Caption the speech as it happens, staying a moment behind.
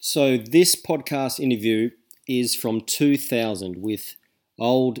So this podcast interview is from 2000 with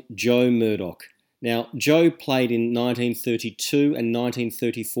old Joe Murdoch. Now, Joe played in 1932 and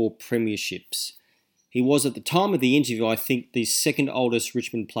 1934 premierships. He was, at the time of the interview, I think, the second oldest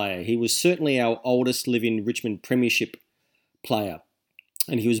Richmond player. He was certainly our oldest living Richmond premiership player,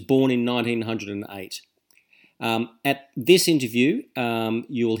 and he was born in 1908. At this interview,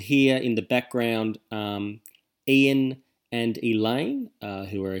 you'll hear in the background Ian and Elaine,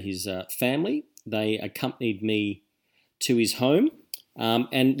 who are his family. They accompanied me to his home,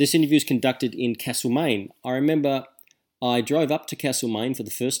 and this interview is conducted in Castlemaine. I remember I drove up to Castlemaine for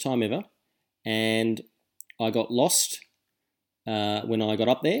the first time ever, and I got lost when I got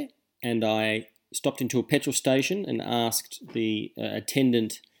up there, and I stopped into a petrol station and asked the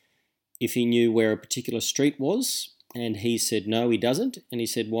attendant if he knew where a particular street was, and he said no, he doesn't, and he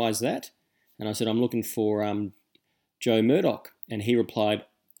said, "Why is that?" And I said, "I'm looking for Joe Murdoch," and he replied,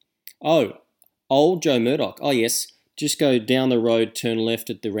 "Oh, old Joe Murdoch. Oh yes, just go down the road, turn left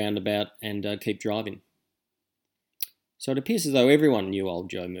at the roundabout, and keep driving." So it appears as though everyone knew old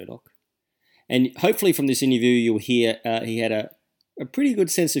Joe Murdoch, and hopefully from this interview you'll hear he had a pretty good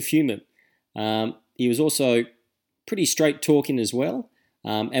sense of humour. He was also pretty straight talking as well,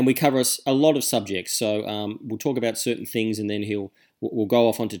 and we cover a lot of subjects. So we'll talk about certain things, and then we'll go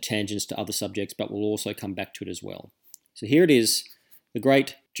off onto tangents to other subjects, but we'll also come back to it as well. So here it is, the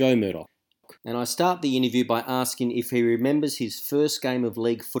great Joe Murdoch. And I start the interview by asking if he remembers his first game of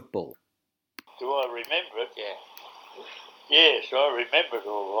league football. Do I remember it? Yeah. Yes, I remember it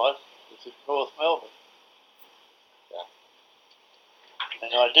all right. It's at North Melbourne. Yeah.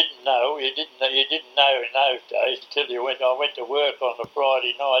 And I didn't know. You didn't know in those days until I went to work on a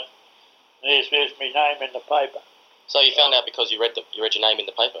Friday night. And there's my name in the paper. So you found out because you read your name in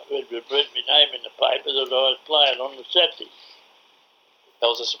the paper? Read my name in the paper that I was playing on the Saturday. That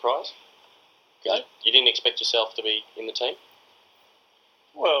was a surprise? Okay. You didn't expect yourself to be in the team?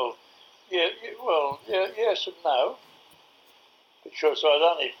 Well, yes and no. Because I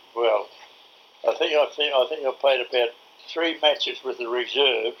think I played about 3 matches with the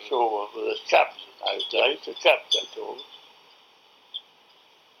reserves or with the cups in those days. The cups, they called it.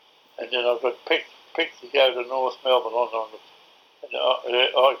 And then I got picked to go to North Melbourne and I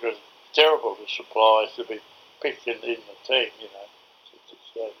was terrible to supplies to be picked in the team, you know.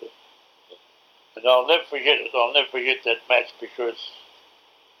 And I'll never forget it. I'll never forget that match because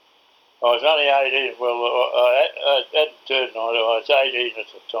I was only 18. Well, I hadn't turned 9. I was 18 at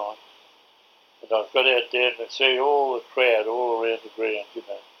the time. And I got out there and see all the crowd all around the ground, you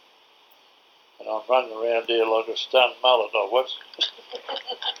know. And I'm running around there like a stunned mullet, I was.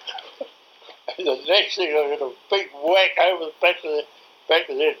 And the next thing I got a big whack over the back of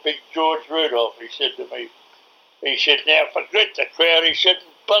that big George Rudolph. He said to me, "Now forget the crowd." He said,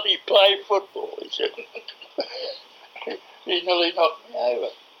 "Bloody play football." He said. He nearly knocked me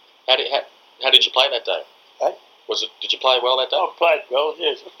over. How did you play that day? Hey? Did you play well that day? I played well,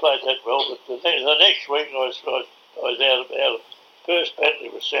 yes, I played that well. But the next week I was out of first penalty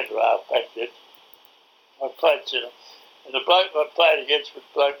was centre half back then. I played centre. And the bloke I played against was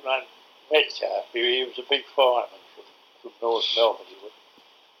a bloke named Metcalf. He was a big fireman from North Melbourne. He was.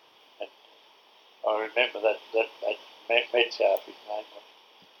 And I remember that Metcalf, his name was.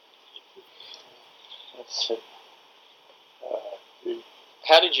 That's it.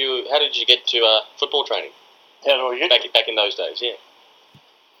 How did you get to football training? How do I get back in those days? Yeah.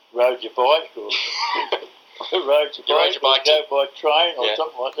 Rode your bike or rode your bike go by train or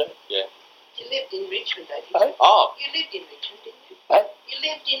something like that. Yeah. You lived in Richmond, didn't you? Hey? Oh. You lived in Richmond, didn't you? Hey? You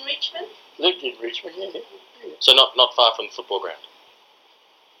lived in Richmond? Lived in Richmond, yeah. So not far from the football ground?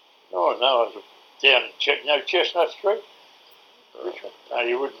 No, I was down in Chestnut Street, Richmond. No,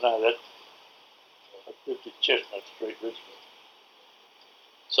 you wouldn't know that. I lived in Chestnut Street, Richmond.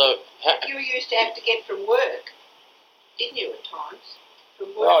 So you used to have to get from work, didn't you, at times? From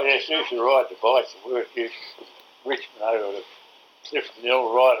work. Oh, yes, I used to ride the bike to work here from Richmond over to Clifton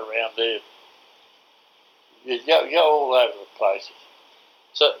Hill, right around there. You go all over the places.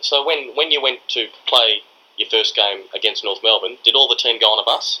 So when you went to play your first game against North Melbourne, did all the team go on a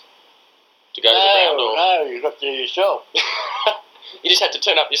bus to go to the ground? No, you got there yourself. You just had to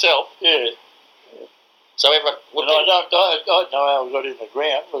turn up yourself? Yeah. So everyone... I don't know how I got in the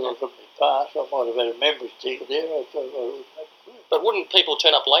ground, whether I got my pass. I might have had a member's ticket there. But wouldn't people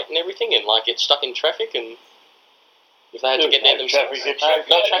turn up late and everything and get stuck in traffic and if they had to get there themselves? No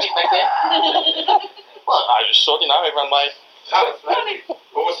traffic back there? Well, I just thought, everyone made...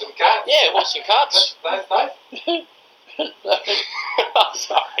 Horse and carts. Yeah, horse and carts. Those days. I'm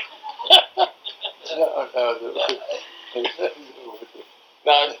sorry. No.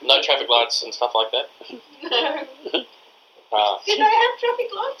 No traffic lights and stuff like that. No. Did they have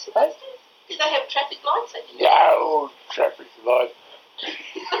traffic lights in those days? Did they have traffic lights? No traffic light.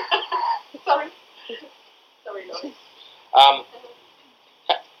 Sorry. Sorry, Laurie.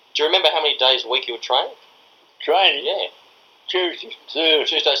 Do you remember how many days a week you would train? Training? Yeah, Tuesdays and Thursdays.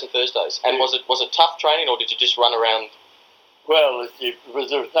 Tuesdays and Thursdays. And was it tough training, or did you just run around? Well, there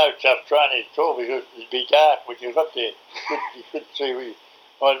was no tough training at all because it'd be dark when you got there. You couldn't see where you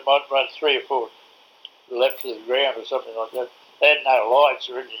might run 3 or 4 laps of the ground or something like that. They had no lights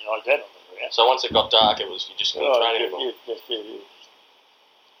or anything like that on the ground. So once it got dark, you just couldn't train anymore.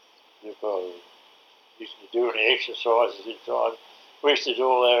 If I used to do any exercises inside, we used to do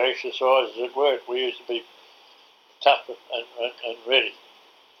all our exercises at work. We used to be tough and ready.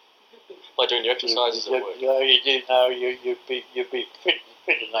 Like doing your exercises at work. No, you did. No, you'd be fit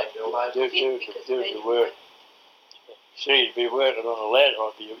enough to do the work. See, you'd be working on a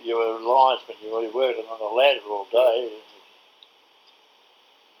ladder. You were a linesman. You were working on a ladder all day,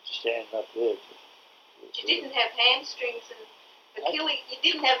 standing up there. You didn't have hamstrings and Achilles. You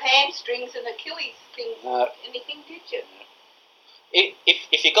didn't have hamstrings and Achilles things. No. Anything, did you?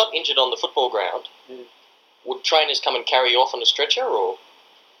 If you got injured on the football ground, would trainers come and carry you off on a stretcher, or?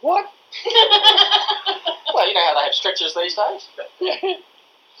 What? Well, you know how they have stretchers these days?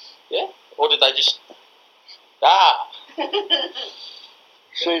 Yeah? Or did they just...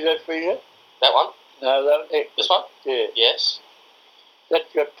 See that figure? That one? No, This one? yeah. Yes.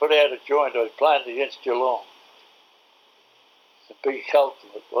 That got put out of joint. I was playing against Geelong. A big Colton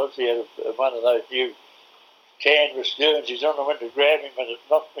it was. He had one of those new canvas Guernseys on. I went to grab him and it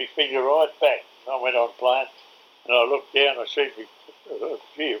knocked my finger right back. I went on playing and I looked down and I see me, oh,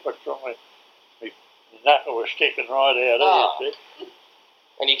 gee, what's wrong with me? My knuckle was sticking right out of it.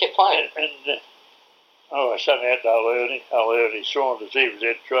 And you kept playing? I sung out to old Ernie Saunders. He was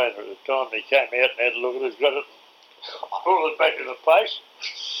head trainer at the time. He came out and had a look at it, got it, pulled it back into place.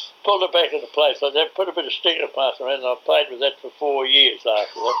 Pulled it back into place. I put a bit of sticker plaster around and I played with that for 4 years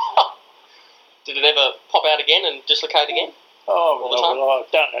after that. Did it ever pop out again and dislocate again? Oh, All the time? well,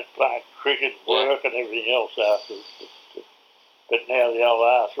 I've done that playing cricket, work and everything else after. But now the old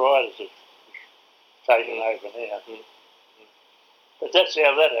arthritis has taken over now. But that's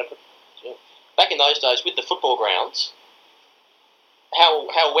how that happened. Back in those days, with the football grounds, how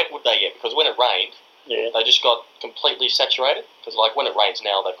wet would they get? Because when it rained, they just got completely saturated. Because like when it rains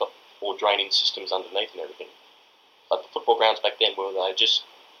now, they've got all draining systems underneath and everything. But the football grounds back then, were they just...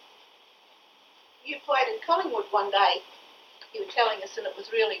 You played in Collingwood one day. You were telling us, and it was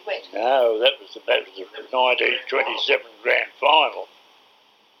really wet. No, that was the 1927 grand final.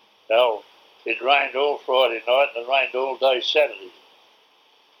 No, it rained all Friday night and it rained all day Saturday.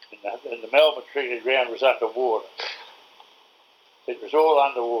 And the Melbourne cricket ground was underwater. It was all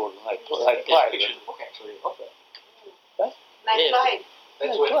underwater, and they played. Picture the book actually of that. Huh? They played.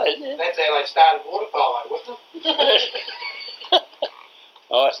 That's how they started water polo, wasn't it?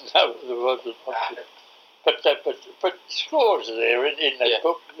 I know there wasn't. But scores are there in that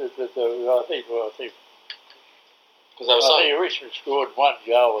book. I think. Because they were so... I think Richmond scored 1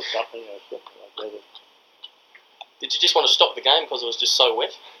 goal or something like that. Did you just want to stop the game because it was just so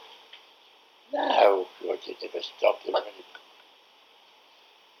wet? No, I never stopped it.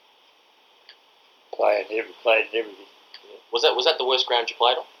 Playing everything. Was that the worst ground you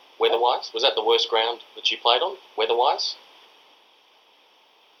played on, weather-wise? Was that the worst ground that you played on, weather-wise?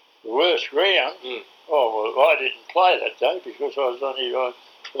 The worst ground? Oh, well, I didn't play that day because I was only...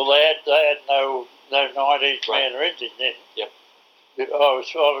 they had no 19th man or anything then. Yep. I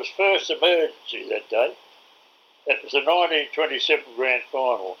was first emergency that day. That was the 1927 grand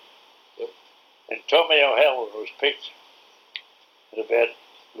final. Yep. And Tommy O'Halloran was picked at about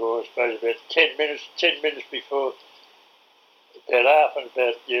 10 minutes before, about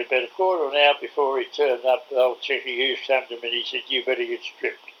a quarter of an hour before he turned up. The old Checky Hughes came to him and he said, "You better get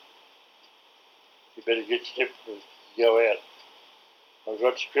stripped. You better get stripped and go out." I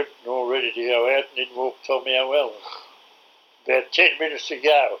got stripped and all ready to go out, and then walked Tommy O'Halloran. About 10 minutes to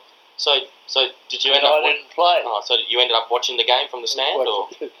go. So did you end and up... I didn't play. Oh, so you ended up watching the game from the stand, or...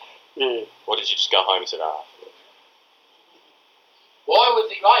 Yeah. Or did you just go home and said, Why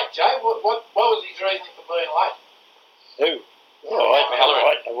was he late, Joe? What was his reason for being late? Who? Oh, I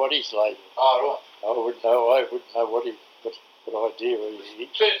don't know what he's like. Oh, right. I wouldn't know what idea he...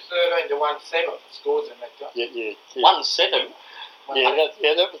 2-13 to 1-7 for scores in that game. Yeah. 1-7? That's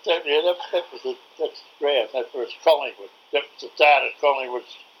the ground. That was Collingwood. That was the start of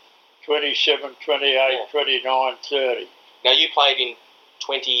Collingwood's 27, 28, 29, 30. Now you played in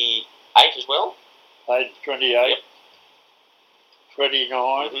 28 as well? Played in 28. Yep.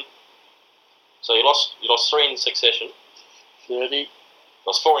 29. Mm-hmm. So you lost 3 in succession. 30.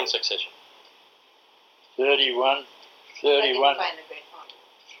 Lost 4 in succession. 31. They didn't 31. play in the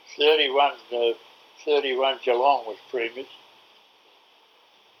grand final. 31 Geelong was premiers.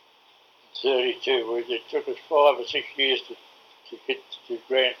 32. It took us 5 or 6 years to get to the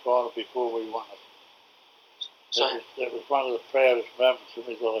grand final before we won it. So That was one of the proudest moments of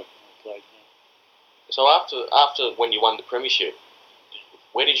my life when I played now. So after when you won the premiership,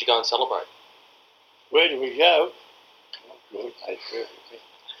 where did you go and celebrate? Where did we go? Oh, God, mate, where did we?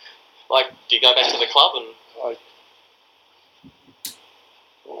 Like, do you go back to the club and? I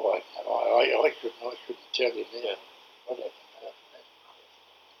couldn't tell you now. Yeah. What happened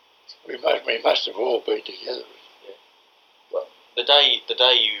after that? We must have all been together. Yeah. Well, the day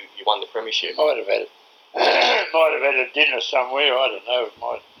you won the premiership. Might have had a dinner somewhere. I don't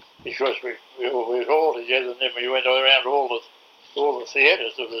know. Because we were all together, and then we went around all the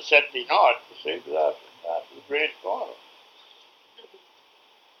theatres of the Saturday night to see it after the grand final.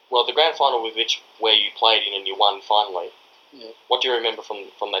 Well, the grand final where you played in and you won finally. Yeah. What do you remember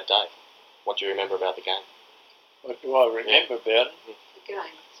from that day? What do you remember about the game? What do I remember about it? The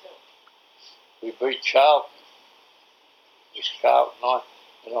game itself. We beat Charlton. Just Charlton.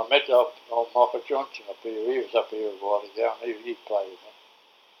 And I met old Michael Johnson up here. He was up here a while ago, and he played with me.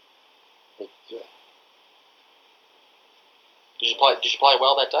 But Did you play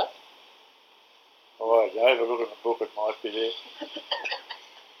well that day? I don't know. Have a look in the book. It might be there.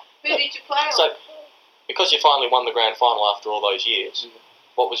 Who did you play So, on? because you finally won the grand final after all those years,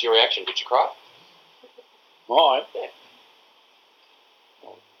 what was your reaction? Did you cry? Mine? Yeah.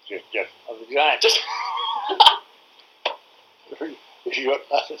 Well, just another game. Just. You got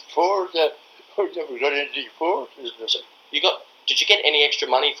nothing for it. We never got anything for it. Did you get any extra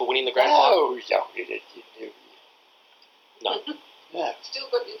money for winning the grand final? No, we don't get it. No. No. Still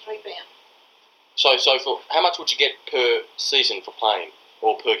got your £3. So for how much would you get per season for playing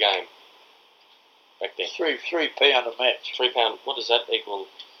or per game back then? £3 a match. £3. What does that equal?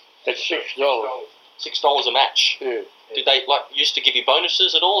 That's $6. $6 a match. Yeah. Did they used to give you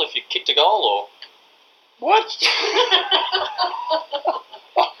bonuses at all if you kicked a goal or? What?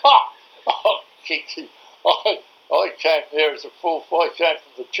 I came there as a full. I came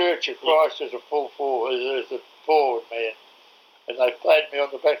from the Church of Christ as a full forward, as a forward man, and they played me on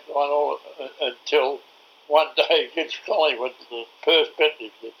the back line all until one day against Collingwood, Perth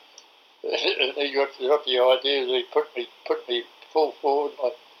Bentley, and he got the idea that he put me full forward,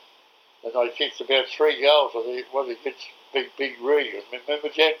 and I kicked about 3 goals. I think one against Big Regan. Remember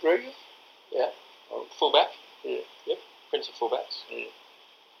Jack Regan? Yeah. Fullback? Yeah. Yep. Prince of fullbacks. Yeah.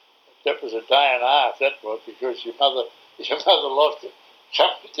 That was a day and a half, that was, because your mother lost it.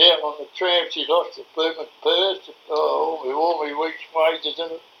 Coming down on the tram, she lost the blooming purse, all my week's wages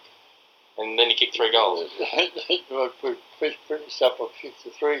in it. And then you kicked 3 goals. I finished up, I kicked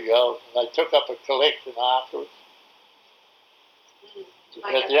the 3 goals, and they took up a collection afterwards.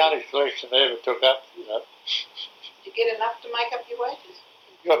 About the only collection they ever took up, Did you get enough to make up your wages?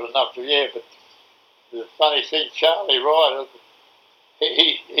 Got enough to, yeah, but the funny thing, Charlie Ryder,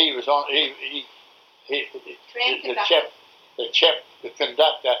 he was on, the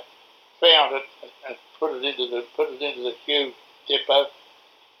conductor found it and put it into the queue depot,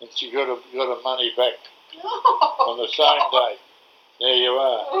 and she got her money back on the same day. There you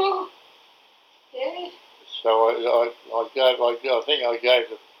are. Oh, yeah. So I think I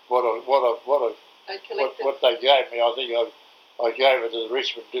gave it what they gave me. I think I gave it to the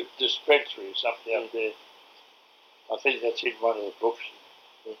Richmond dispensary or something up there. I think that's in one of the books.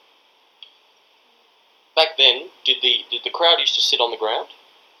 Back then, did the crowd used to sit on the ground?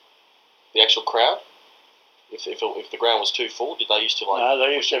 The actual crowd? If the ground was too full, did they used to No,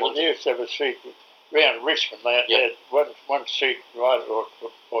 they used to have a seat around Richmond. They had one seat, right, or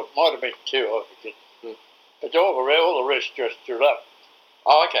it might have been 2, I forget. But all the rest just stood up.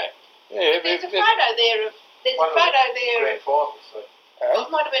 Oh, okay. Yeah, There's a photo there of. Grand final, so. It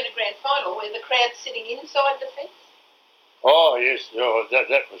might have been a grand final where the crowd's sitting inside the fence. Oh yes,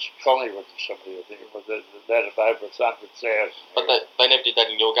 that was Collingwood and somebody. I think it was that of over 100,000. But they never did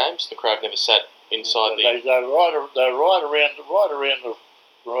that in your games. The crowd never sat inside the. They were right around the boundary.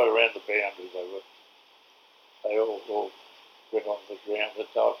 They all went on the ground.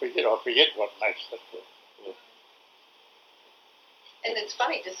 But I forget what makes that. And it's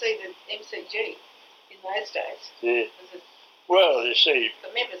funny to see the MCG in those days. Yeah. Well, you see, The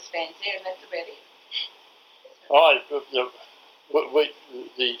members stands there, and that's about it.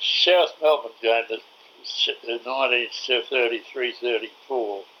 The South Melbourne game, the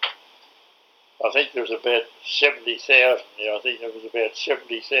 1933-34, I think there was about 70,000 there. I think there was about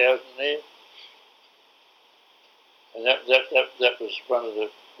 70,000 there. And that was one of the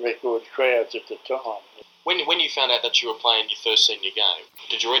record crowds at the time. When you found out that you were playing your first senior game,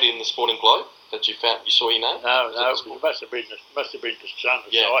 did you read it in the Sporting Globe that you saw your name? No, it must have been the Sun.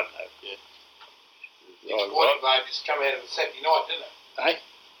 Yeah. I know. Yeah. The Sporting Globe just come out on Saturday night, didn't it? Hey?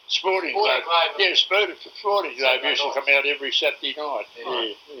 Sporting Globe. Yeah, Sporting Globe used to come out every Saturday night.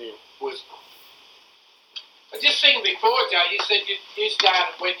 Yeah. I just think before, Joe, you said you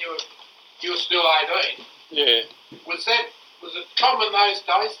started when you were still 18. Yeah. Was it common those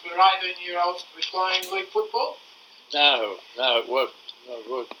days for 18-year-olds to be playing league football? No, it wasn't. I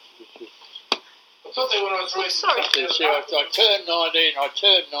thought that when I was reading something. See, I turned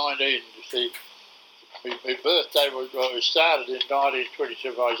 19. You see, my birthday was started in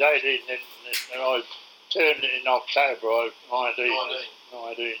 1927. I was 18, and I turned in October. I was 19.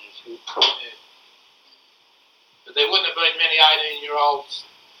 19. You see. Yeah. But there wouldn't have been many 18-year-olds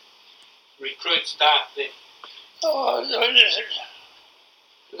recruits start then. Oh,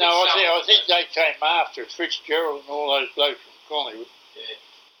 no, I think they came after Fitzgerald and all those blokes from Collingwood. Yeah.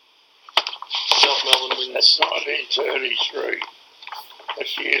 South Melbourne wins. That's 1933.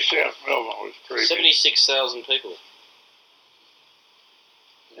 That's the year South Melbourne was 76,000 people.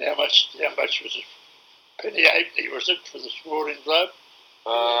 How much was it? Penny 80 was it for the Sporting Globe?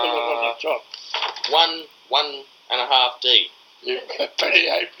 On the top. 1.5D. Yeah, Penny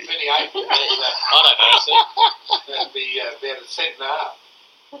 80. Penny 8. I don't know, sir. That'd be about a cent and a half.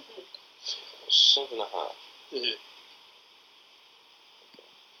 $7.5. Yeah.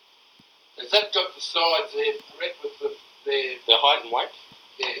 Has that got the sides there, correct, with the height and weight?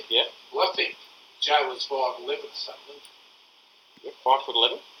 Yeah. Yeah. Well, I think Joe was 5'11" or something. Yeah,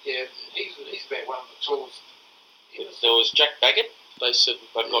 5'11". Yeah, he's about one of the tallest. There was Jack Baggett. They said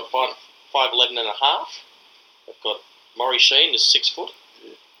they've got 5'11 and a half. They've got Maury Sheen is 6 foot.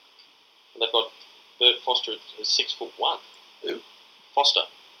 Yeah. And they've got Bert Foster is 6'1". Who? Foster.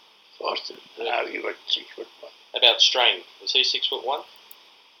 Foster. No, you were 6'1". How about Strain? Is he 6'1"?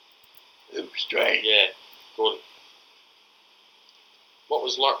 Who? Strange. Yeah, Gordon. What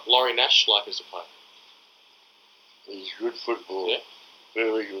was Laurie Nash like as a player? He's a good footballer. Yeah.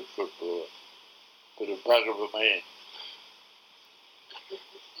 Very good footballer. But a bug of a man.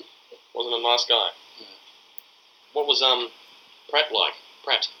 Wasn't a nice guy. Yeah. What was Pratt like?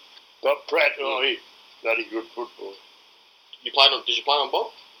 Pratt. Bob Pratt, he's bloody good footballer. Did you play on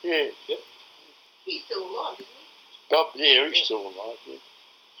Bob? Yeah. He's still alive, isn't he? Bob, yeah, he's still alive. Yeah.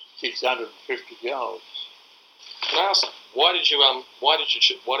 650 goals. Can I ask, why did you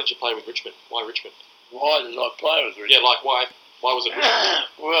play with Richmond? Why Richmond? Why did I play with Richmond? Yeah, like why was it Richmond?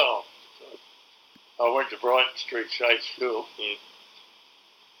 Well, I went to Brighton Street State School. Mm.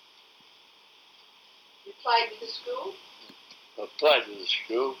 You played with the school? I played with the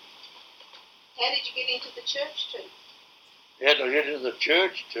school. How did you get into the church team? How did I get into the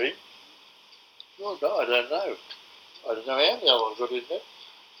church team? Well, no, I don't know. I don't know how the hell I got in there.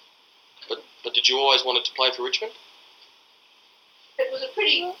 But did you always wanted to play for Richmond?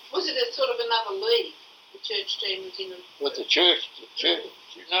 Was it a sort of another league? The church team was in. With the church, it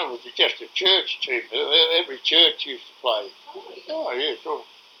was just a church team. Every church used to play. Oh, yeah, sure.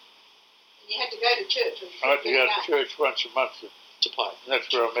 And you had to go to church. I had to go to church once a month To play. and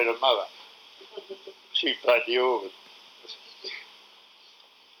that's where I met her mother. She played the organ.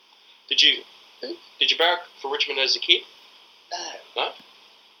 Did you barrack for Richmond as a kid? No. No?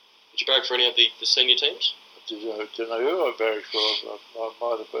 Did you barrack for any of the senior teams? I don't know who I barracked for. I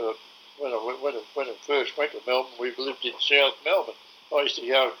might have been. When I first went to Melbourne, we lived in South Melbourne. I used to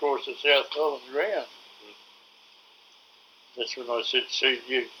go across the South Melbourne ground. That's when I said, see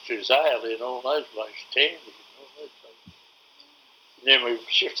you to Zale and all those places, Tandy and all those places. And then we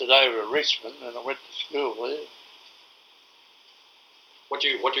shifted over to Richmond and I went to school there. What do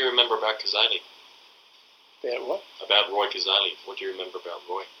you remember about Kazali? About what? About Roy Kazali. What do you remember about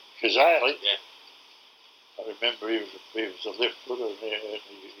Roy? Kazali? Yeah. I remember he was a left footer and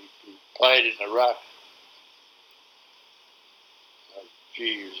he played in the ruck.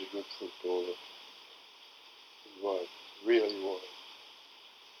 Gee, he was a good footballer. He was, really was.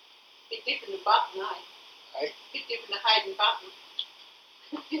 Bit different to Button, eh? Hey? Bit different to Hayden Button.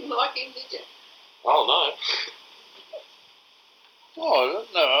 Didn't like him, did you? Oh, no. Oh,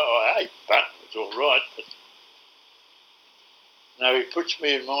 no, I hate Button, it's all right, but no, he puts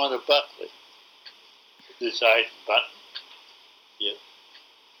me in mind of Buckley. This Hayden Button. Yeah.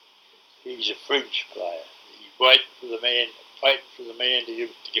 He's a fringe player. He's waiting for the man to give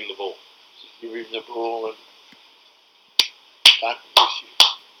him the ball. Give him the ball and Button misses.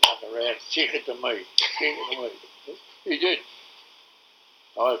 around, chicken to me. He did.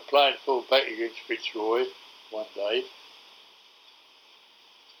 I was playing full back against Fitzroy one day.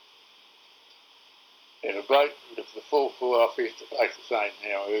 And a bloke, the full forward, I forget the bloke the same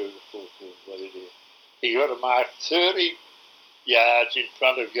now, who was the full forward, what it is. He got to mark 30 yards in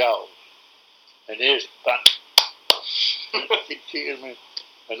front of goal. And there's Bunt.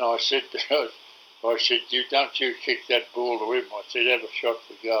 And I said, don't you kick that ball to him. I said, have a shot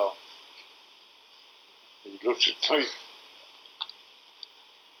for goal. He looks at me.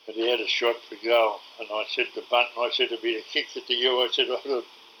 And he had a shot for goal. And I said to Bunt, if he'd have kicked it to you, I said, I'd have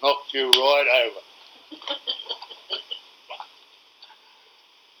knocked you right over.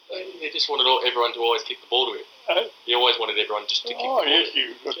 He just wanted everyone to always kick the ball to him. He always wanted everyone just to kick the ball. Oh, yes,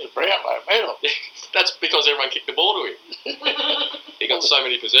 you got the Brownlow medal. That's because everyone kicked the ball to him. He got so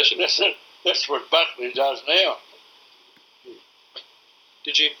many possessions. That's what Buckley does now.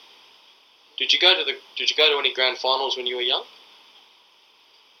 Did you go to any grand finals when you were young?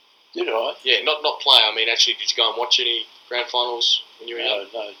 Did I? Yeah, not play. I mean, actually, did you go and watch any grand finals when you were young?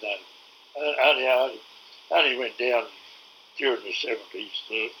 No. Only went down during the 70s.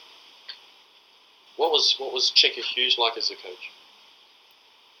 Mm. What was Checker Hughes like as a coach?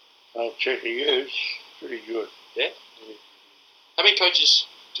 Oh, Checker Hughes, pretty good. Yeah. How many coaches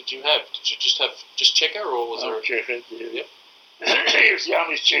did you have? Did you just have Checker, or was there? Checker. Yeah. He was the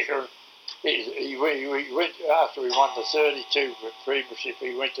only Checker. He went after he won the 32 premiership.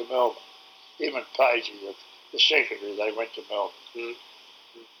 He went to Melbourne. Him and Pagey, the secretary, they went to Melbourne. Mm.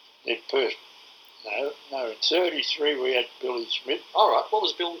 In Perth. No. In 33 we had Billy Smith. All right. What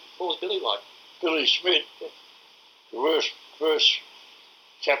was Billy like? Billy Smith, the first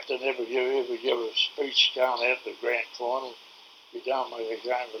captain ever give a speech going out the grand final. We don't make a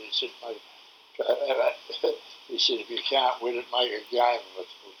game, but he said, if you can't win it, make a game of it.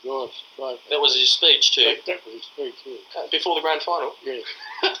 For God's sake. That was his speech too. That was his speech, yeah. Before the grand final. Yeah.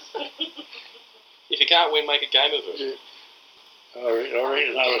 If you can't win, make a game of it. Yeah. I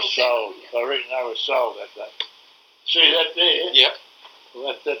reckon they were sold that day. See that there? Yep.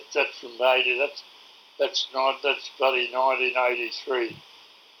 Well, that's from the 80s. That's bloody 1983.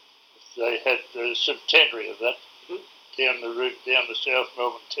 They had the centenary of that down the route down to South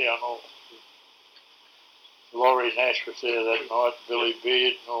Melbourne Town Hall. Laurie Nash was there that night, Billy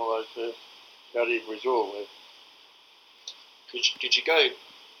Beard and all those there. Juddy was all there. Did you go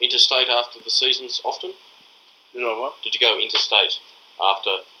interstate after the seasons often? Did I what? Did you go interstate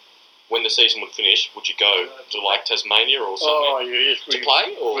after, when the season would finish, would you go to like Tasmania or something? Oh, yes. To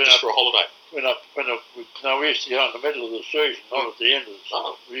play or just for a holiday? No, we used to go in the middle of the season, not at the end of the season.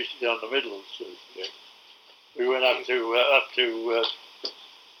 Oh. We used to go in the middle of the season. Yeah. We went up to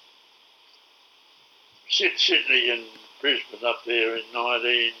Sydney and Brisbane up there in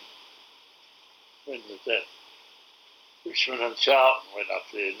when was that? Richmond and Charlton went up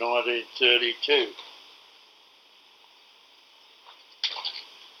there, 1932.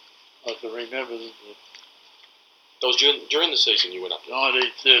 I can remember That was during the season you went up there?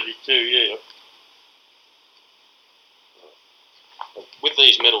 1932, yeah. With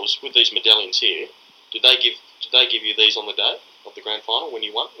these medals, with these medallions here, did they give you these on the day of the grand final when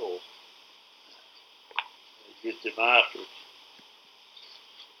you won, or? You get them afterwards.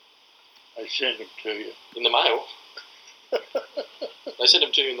 They send them to you. In the mail? They sent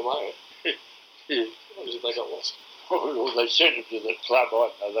them to you in the mail? Yeah. Or was it they got lost? Well, they sent them to the club. I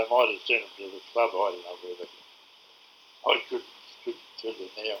don't know. They might have sent them to the club. I don't know where they. I couldn't tell you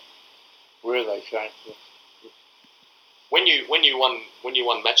now where they came from. When you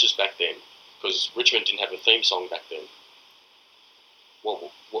won matches back then, because Richmond didn't have a theme song back then.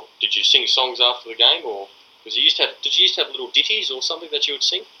 What did you sing songs after the game, or because did you used to have little ditties or something that you would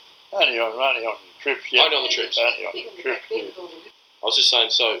sing? Only on the trips. Yeah. Only on the trips. Only on the trips. Yeah. I was just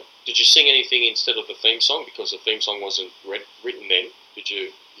saying. So, did you sing anything instead of the theme song because the theme song wasn't written then? Did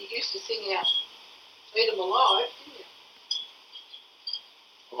you? You used to sing out "Eat 'em Alive," didn't you?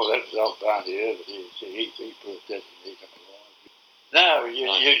 Well, that was old Barney Irvin. He put that in "Eat 'em Alive." No, you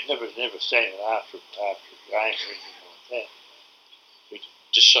never sang it after a game or anything like that. Would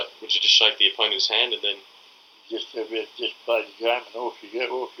you just shake the opponent's hand and then? Just play the game and off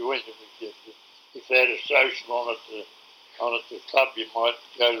you went. If they had a social on at the club, you might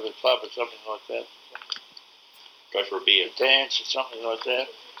go to the club or something like that. Go for a beer. A dance or something like that.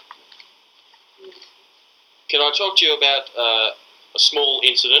 Can I talk to you about a small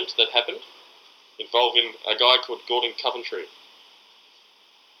incident that happened involving a guy called Gordon Coventry?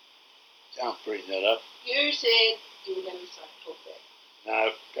 Don't bring that up. You said you were going to talk about it.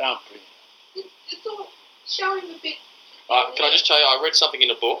 No, don't bring it up. Just show him a bit Can I just tell you, I read something in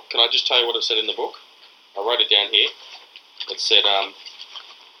a book. Can I just tell you what it said in the book? I wrote it down here. It said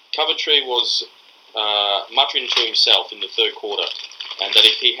Coventry was muttering to himself in the third quarter, and that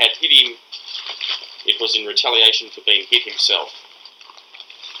if he had hit him, it was in retaliation for being hit himself.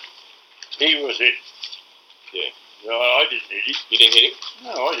 He was hit. Yeah. No, I didn't hit him. You didn't hit him?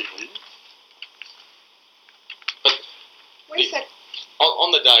 No, I didn't hit him. But Where's that?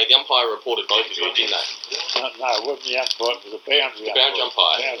 on the day, the umpire reported both of you, didn't they? No, it wasn't the umpire. It was the boundary umpire. Boundary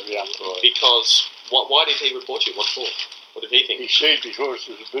umpire. Boundary umpire. Because why did he report you? What for? What did he think? He said because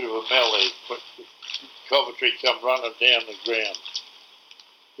there was a bit of a melee, but Coventry come running down the ground.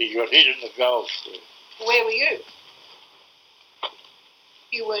 He got hit in the goal square. Where were you?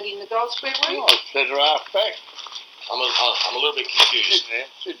 You weren't in the goal square, were you? I was centre half back. I'm a little bit confused.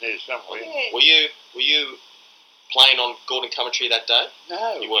 Sitting there somewhere. Yeah. Were you playing on Gordon Coventry that day?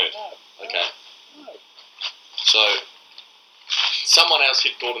 No. You weren't? No, Okay. No. So someone else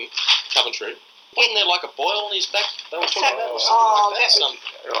hit Gordon Coventry. Wasn't there like a boil on his back? They were talking about something like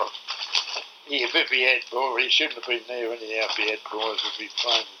that. Yeah, if he had ball, he shouldn't have been there anyhow if he had balls, if he's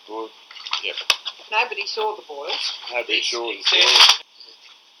playing with balls. Yep. Nobody saw the boils. Nobody saw the Yeah. balls.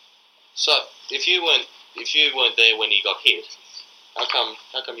 So if you weren't there when he got hit, how come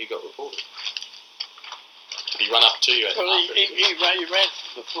you got reported? Did he run up to you? Well, he ran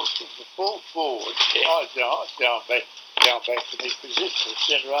from the full forward. Yeah. I was going back to his position,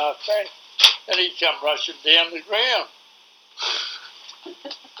 centre half back, and he come rushing down the ground.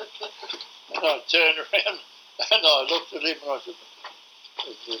 And I turned around and I looked at him and I said,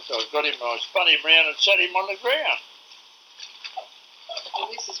 I got him and I spun him round and sat him on the ground.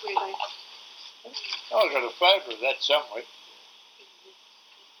 And this is where they... I've got a photo of that somewhere.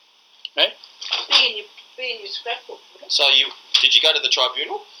 Eh? Be in your scrapbook, would it? So did you go to the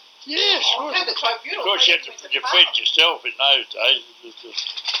tribunal? Yes. Oh, at the tribunal. Of course, you had to defend yourself in those days.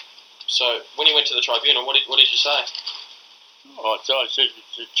 So when you went to the tribunal, what did you say? I said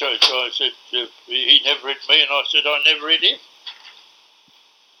to Church, I said he never hit me, and I said I never hit him.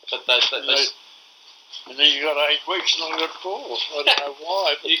 But and then you got 8 weeks, and I got 4. I don't know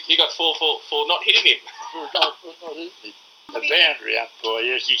why. But you got 4 for not hitting him. not hitting him. The boundary umpire,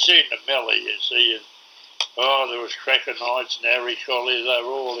 yes, he seen the melee, you see, and there was Cracker Knights and Harry Collier, they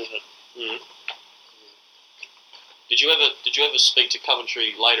were all in it. Mm. Did you ever speak to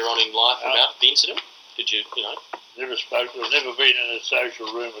Coventry later on in life about the incident? Did you know? Never spoke. I've never been in a social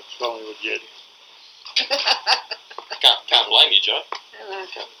room at Collingwood yet. Can't blame you, Joe.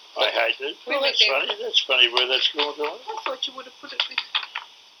 I hate it. Well, that's funny. That's funny where that's going on. I thought you would have put it with...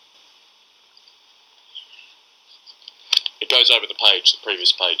 It goes over the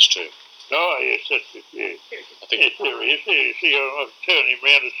previous page too. Oh, yes, that's it, yeah. I think yes, there he is. There. See, I've turned him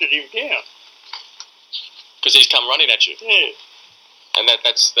round and sit him down. Because he's come running at you. Yeah. And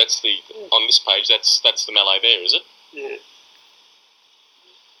that's the on this page. That's the melee there, is it? Yeah.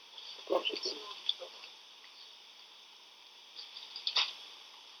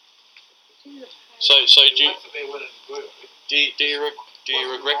 So do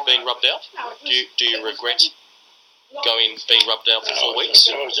you regret being rubbed out? Do you regret being rubbed out for 4 weeks?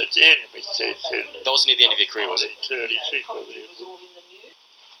 That was at the end of it. That wasn't near the end of your career, was it? 36.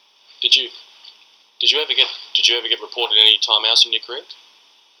 Did you ever get reported any timeouts in your career?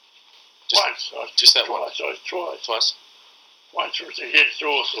 Once. Just that one? Twice. Once was against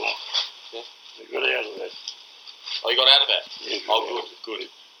Hawthorn. Yeah. They got out of that. Oh, you got out of that? Yeah. Oh, good.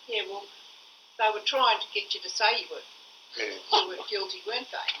 Yeah, well, they were trying to get you to say you were guilty, weren't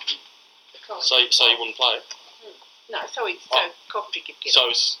they? So you wouldn't play? No, so Coventry could get off.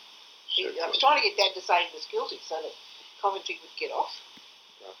 I was trying to get Dad to say he was guilty so that Coventry would get off.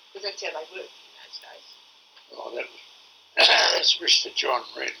 Because that's how they worked in those days. Oh, that's Mr. John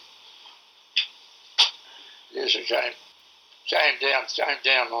Wren. Yes, it came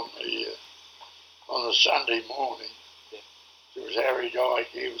down on the Sunday morning. Yeah. There was Harry Dyke,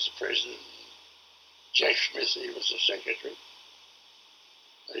 he was the president. Jack Smith, he was the secretary.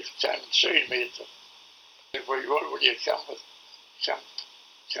 They came and seen me at the. What will you come with? Come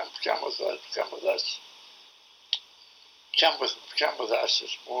with us. Come with us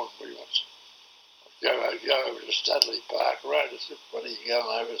this morning. We want to go over to Studley Park Road. I said, what are you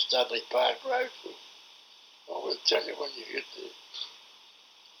going over to Studley Park Road for? I will tell you when you get there.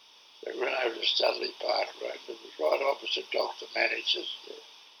 They went over to Studley Park Road. It was right opposite Dr. Manager's.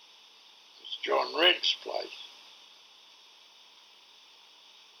 It's John Wren's place.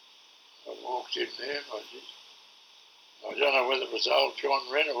 I walked in there and I don't know whether it was old John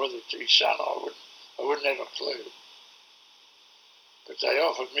Wren or whether it's his son. I wouldn't have a clue. But they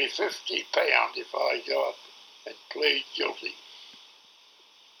offered me £50 if I go up and plead guilty.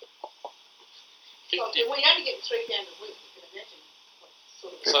 Well, we only get £3 a week, you can imagine what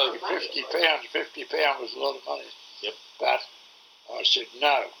sort of So, money it was. £50 was a lot of money. Yep. But I said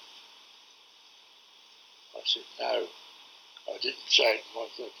no. I said no. I didn't say it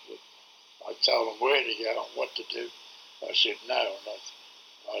myself. I told them where to go and what to do. I said no, and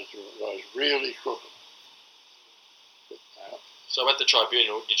I was really crooked. But no. So at the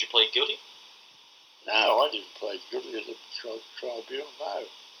tribunal, did you plead guilty? No, I didn't plead guilty at the tribunal, no.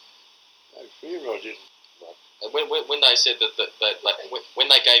 No fear I didn't. And when they said that when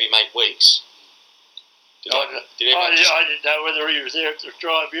they gave him 8 weeks, did everyone I didn't know whether he was there at the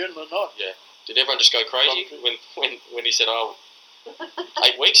tribunal or not. Yeah. Did everyone just go crazy when he said, "Oh,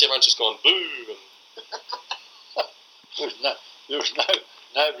 8 weeks"? Everyone's just gone boo. There was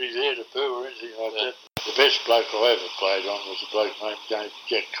nobody there to boo or anything like that. The best bloke I ever played on was a bloke named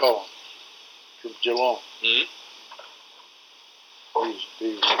Jack Collins from Geelong. Mm-hmm.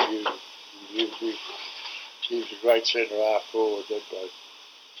 He was a great centre half forward, that bloke.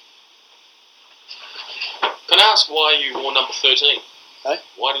 Can I ask why you wore number 13? Hey?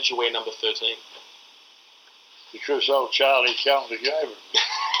 Why did you wear number 13? Because old Charlie Calendar gave it.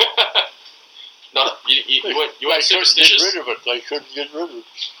 No, you weren't superstitious? They couldn't get rid of it.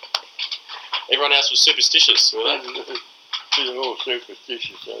 Everyone else was superstitious, were they? They're all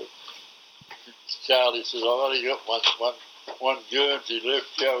superstitious. So Charlie says, I've only got one Guernsey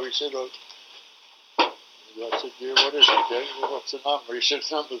left, Joe. He said, I said, yeah, what is it, Joe? Well, what's the number? He said,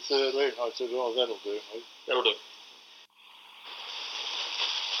 number 13. I said, oh, that'll do, mate. That'll do.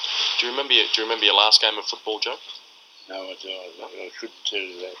 Do you remember your last game of football, Joe? No, I don't. I couldn't tell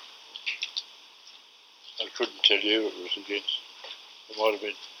you that. I couldn't tell you who it was against. It might have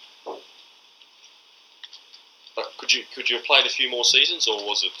been. Could you have played a few more seasons, or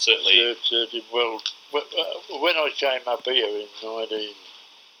was it certainly? Well, when I came up here in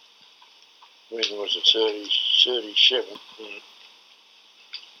when was it 37?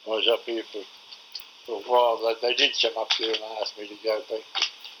 I was up here for a while. They did come up here and ask me to go back.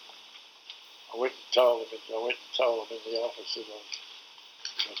 I went and told them in the office that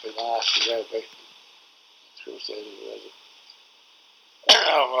I've been asked to go back. Of course, they did.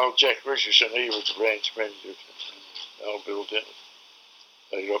 Well, Jack Richardson, he was the branch manager, and old Bill Dennis.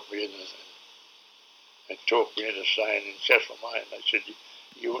 They got me in and talked me into staying in Castlemaine. They said,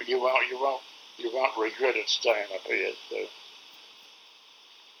 "You won't regret it staying up here."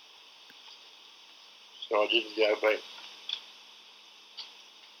 So I didn't go back.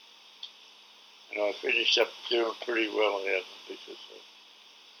 And I finished up doing pretty well out of them because.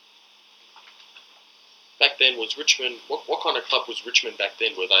 Back then, was Richmond? What kind of club was Richmond back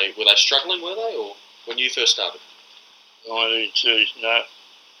then? Were they struggling? Were they, or when you first started? 1930s, no.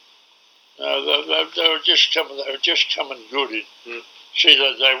 No, they were just coming. They were just coming good. See,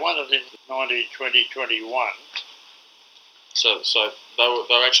 they won it in 2021. So they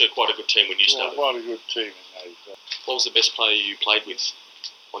were actually quite a good team when you started. Quite a good team in those days. What was the best player you played with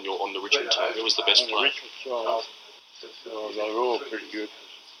on the Richmond team? Who was the best player? The Richmond side, they were all pretty good.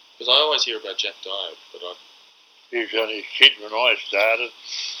 Because I always hear about Jack Dyer, but he was only a kid when I started.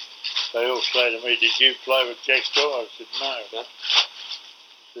 They all say to me, "Did you play with Jack Dyer?" I said, "No." No? I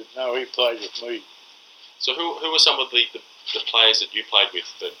said, "No, he played with me." So who were some of the players that you played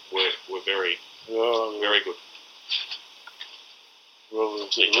with that were very very good? Well,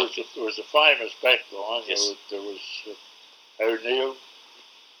 there was a famous back line. Yes. There was O'Neill,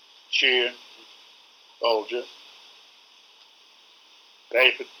 Sheehan, Bolger,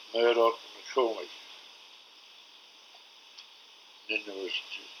 David, Murdoch, and McCormick. Then there was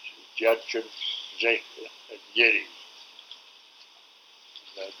Judkins, Zek, and Geddes.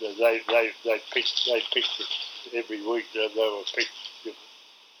 They picked it every week. They were picked.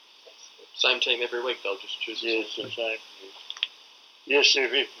 Same team every week. They'll just choose. Yes, the same. Yes,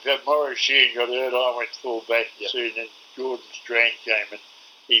 if Maurice Sheehan got hurt, I went full back. Yep. So then Gordon Strang came and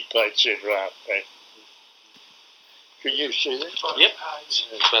he played centre half back. Can you see that? Yep.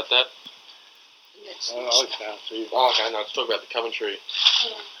 About that. I can't see it. Oh, okay. No, let's talk about the Coventry.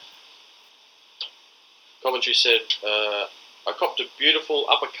 Coventry said, "I copped a beautiful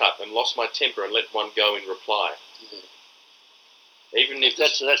uppercut and lost my temper and let one go in reply." Yeah. Even if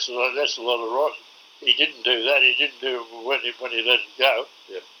that's a lot of right. He didn't do that. He didn't do it when he let it go.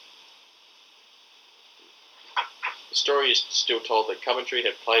 Yeah. The story is still told that Coventry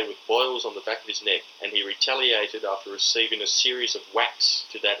had played with boils on the back of his neck, and he retaliated after receiving a series of whacks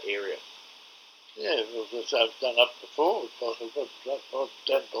to that area. Yeah, well, that's done up before. It wasn't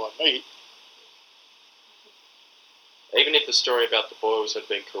done by me. Even if the story about the boils had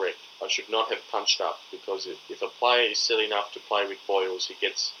been correct, I should not have punched up, because if a player is silly enough to play with boils,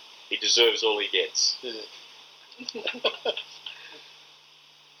 he deserves all he gets. Yeah.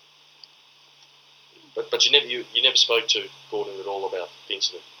 But you never spoke to Gordon at all about the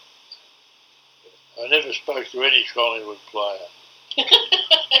incident. I never spoke to any Collingwood player.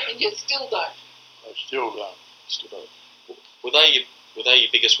 And you still don't. I still don't. Still don't. Were they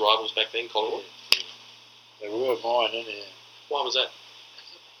your biggest rivals back then, Collingwood? They were mine anyhow. Why was that?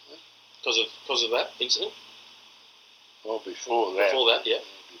 Because of that incident? Well, before that. Before that, yeah.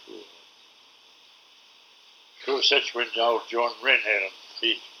 Before that. Of course, that's when old John Wren had him.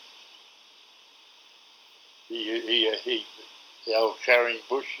 The old carrying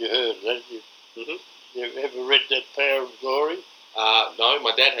bush, you heard of that? Mm-hmm. You ever read that Power of Glory? No,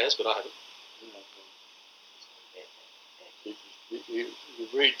 my dad has, but I haven't. You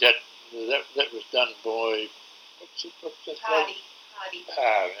read that. That was done by what's that? Hardy.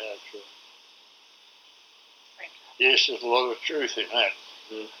 Ah, that's right. Frank. Yes, there's a lot of truth in that.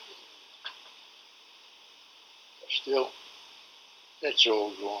 Mm. Still, that's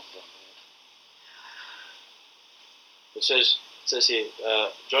all gone from there. It says here,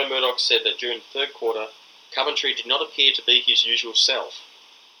 Joe Murdoch said that during the third quarter, Coventry did not appear to be his usual self.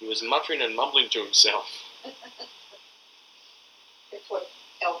 He was muttering and mumbling to himself. That's what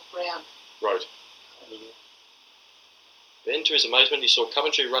Alf Brown Wrote. Then, to his amazement, he saw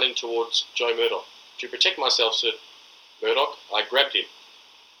Coventry running towards Joe Murdoch. To protect myself, said Murdoch, I grabbed him.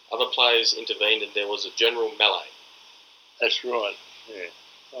 Other players intervened and there was a general melee. That's right, yeah.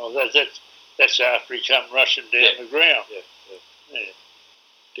 Oh, that's after he come rushing down the ground. Yeah.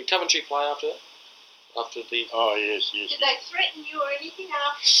 Did Coventry play after that? After the... Oh, yes. Did they threaten you or anything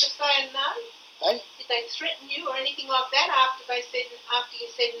after saying no? Hey? Did they threaten you or anything like that after you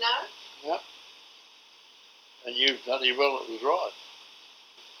said no? No. And you've done it well, it was right.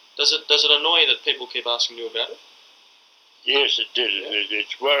 Does it annoy you that people keep asking you about it? Yes, it did.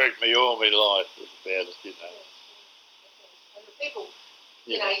 It's worried me all my life about it, you know. And the people,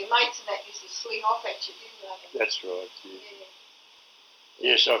 you know, your mates and that used to swing off at you, didn't they? That's right, yeah.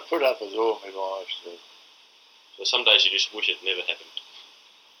 Yes, I've put up with all my life, so. So some days you just wish it never happened.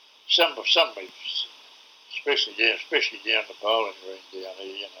 Some especially down the bowling green down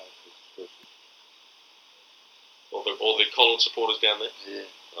here, you know. All the Collins supporters down there? Yeah.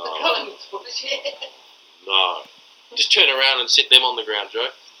 The Collingwood supporters, yeah. No. Just turn around and sit them on the ground, Joe.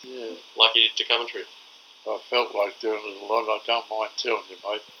 Yeah. Like you did to Coventry. I felt like doing it a lot. I don't mind telling you,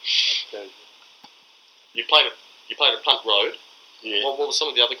 mate. You played at Punt Road. Yeah. What were some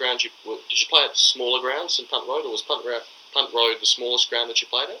of the other grounds did you play at smaller grounds than Punt Road, or was Punt Road the smallest ground that you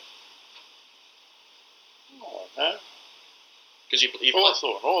played at? Oh, no. Because you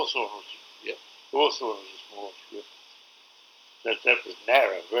Hawthorn was. Yeah. Hawthorn was the smallest ground. That was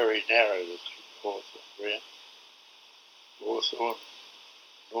narrow, very narrow. The Hawthorn ground. Hawthorn,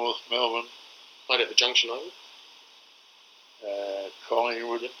 North Melbourne. Played at the Junction Oval.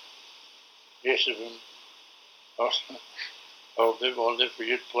 Collingwood. Essendon. I'll never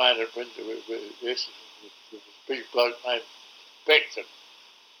forget playing at Windsor with Essendon. There was a big bloke named Beckton.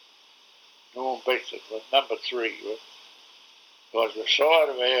 Norm Beckton, number 3. Like the side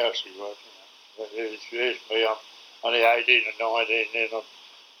of a house he was. You know. There's me. I'm only 18 or 19 then.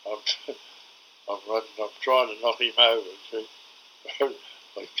 I'm trying to knock him over. See?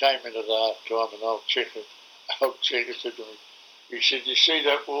 I came in at half time and old checker said to me, he said, you see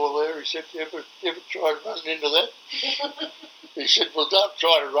that wall there? He said, you ever tried running into that? He said, well, don't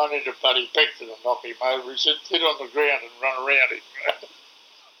try to run into Buddy Beckton and knock him over. He said, sit on the ground and run around him.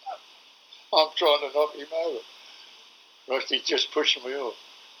 I'm trying to knock him over. Right, he's just pushing me off.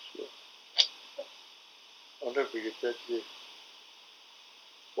 I'll never forget that, yeah.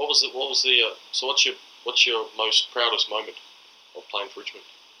 So what's your most proudest moment of playing for Richmond?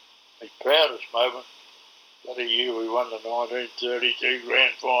 The proudest moment, that year we won the 1932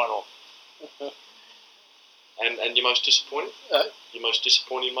 grand final. And your most disappointing? Your most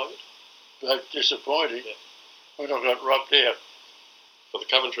disappointing moment? Disappointing? Yeah. When I got rubbed out. For the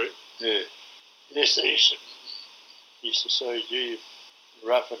Coventry? Yeah. Yes, they used to say, gee,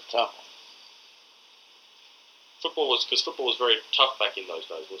 rough and tumble. Football was very tough back in those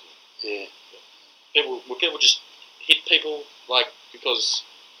days, wasn't it? Yeah. People just hit people because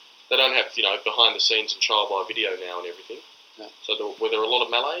they don't have behind the scenes and trial by video now and everything. No. So were there a lot of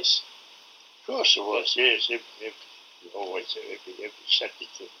melees? Of course there was. Yes. Every Saturday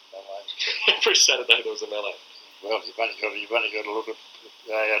to melee. Every Saturday there was a melee. Well, you've only got to look at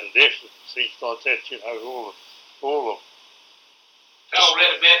out of this and things like that. You know, all of. Al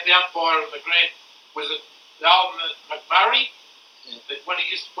read about the umpire in the grand. Was it the old McMurray, that when he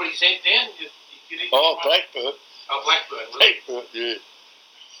used to put his head down, you get into Blackbird. Oh, Blackbird. Blackbird, yeah.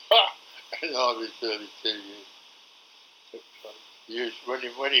 1932, yeah.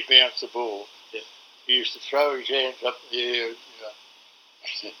 When he bounced the ball, he used to throw his hands up in the air.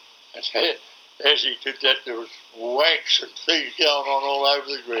 And as he did that, there was whacks and things going on all over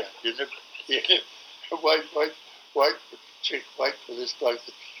the ground. You never wait for this bloke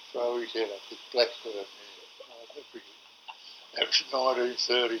to throw his head up. This Blackbird. Yeah. That was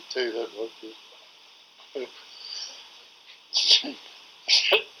 1932. That was it.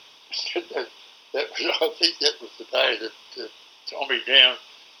 I think that was the day that Tommy Downs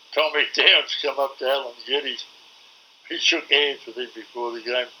come up to Alan Geddes. He shook hands with him before the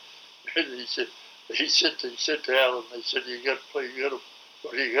game, and he said to Alan, he said, you got to be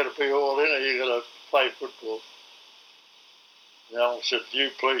all in, or you got to play football. And Alan said,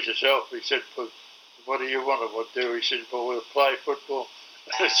 you please yourself. He said, what do you want to do? He said, well, we'll play football.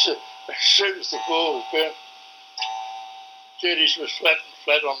 As soon as the ball was bounced, Geddes was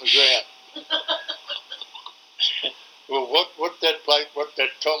flat on the ground. Well, what that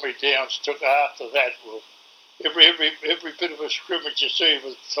Tommy Downs took after that, well, every bit of a scrimmage you see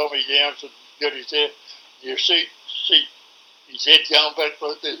with Tommy Downs and Geddes there, you see his head going back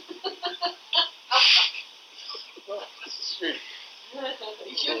like this.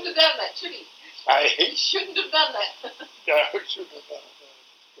 He shouldn't have done that, should he? He shouldn't have done that. No, he shouldn't have done that.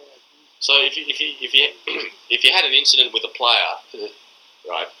 So if you had an incident with a player,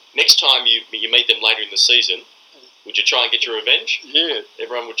 right, next time you meet them later in the season, would you try and get your revenge? Yeah.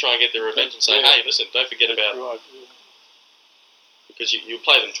 Everyone would try and get their revenge and say, hey, listen, don't forget about... Right, yeah. Because you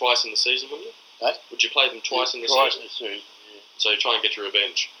play them twice in the season, wouldn't you? Huh? Would you play them twice in the season? Twice in the season, yeah. So you try and get your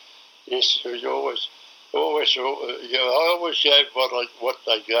revenge? Yes, you always I always gave what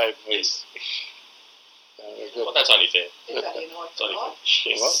they gave me. Yes. Well, that's only fair. It's only a nice life.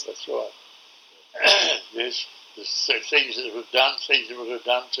 Yes. Well, that's right. Yes, there's things that were done, things that would have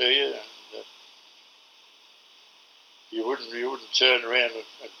done to you, and you wouldn't turn around and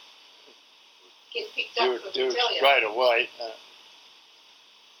Get picked up do it straight away.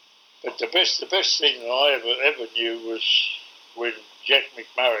 But the best thing that I ever knew was when Jack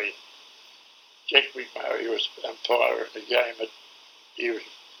McMurray was umpire in the game he was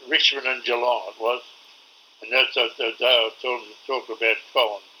Richmond and Geelong it was, and that's the day I was talking about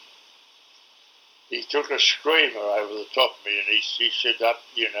Colin. He took a screamer over the top of me and he said up,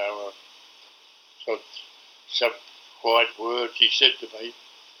 some quiet words he said to me,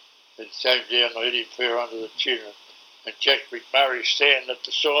 and came down and hit him fair under the chin, and Jack McMurray standing at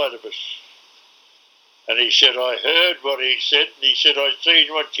the side of us. And he said, I heard what he said, and he said, I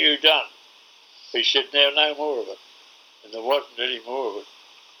seen what you done. He said, now no more of it. And there wasn't any more of it.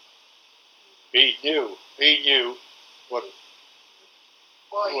 He knew what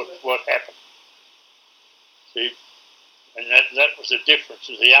happened. See? And that was the difference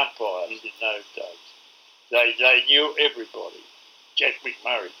of the umpires in those days. They knew everybody. Jack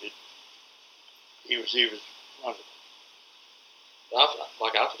McMurray did. He was wonderful.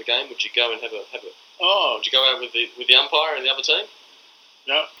 After the game, would you go and have a? Oh, would you go out with the umpire and the other team?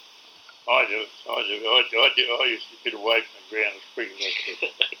 No, I do. I used to get away from the ground as quick as I could.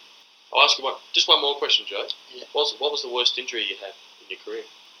 I'll ask you just one more question, Joe. Yeah. What was the worst injury you had in your career?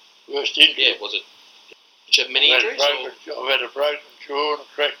 Worst injury? Yeah, was it? Did you have many injuries? I've had a broken jaw and a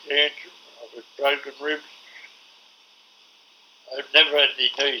cracked tantrum. I've had broken ribs. I've never had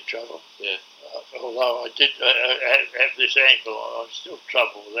any knee trouble. Yeah. Although I did have this ankle, I'm still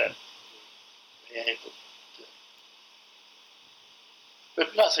trouble with that. The ankle.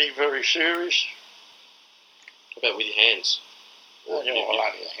 But nothing very serious. What about with your hands? Only your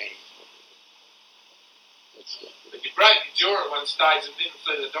hands. But you broke your jaw at one stage and didn't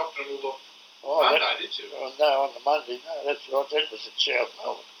see the doctor until Monday, did you? Oh, no, on the Monday. No, that's right. That was at South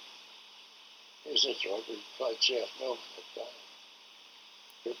Melbourne. Yes, that's right. We played South Melbourne that day.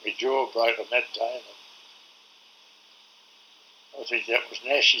 Got my jaw broken that day. I think that was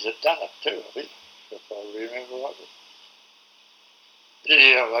Nashy that done it too, I think, if I remember rightly.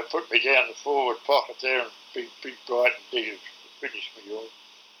 Yeah, they put me down the forward pocket there and big bright and big finish me off.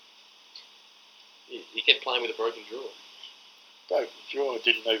 You kept playing with a broken jaw. Broken jaw, I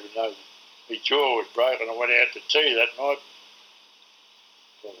didn't even know my jaw was broken. I went out to tea that night.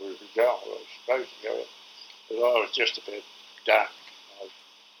 Well, we were going, I was supposed to go, but I was just about done.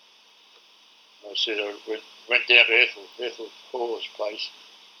 I said I went down to Ethel Hall's place.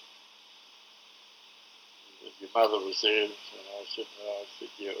 Your mother was there, and I said,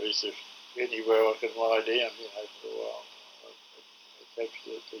 yeah, is there anywhere I can lie down, for a while? It's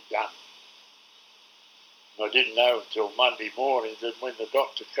absolutely done. I didn't know until Monday morning that when the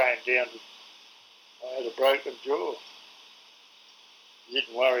doctor came down, I had a broken jaw.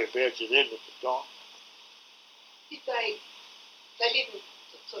 Didn't worry about you then at the time. Did they didn't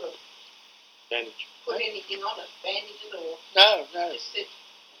sort of Bandage. put anything on it, bandage it, or No. just said,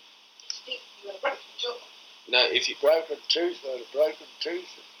 stick, you got a broken jaw? No, if you Broken tooth, I had a broken tooth.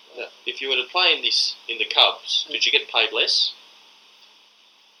 no, if you were to play in the Cubs, did you get paid less?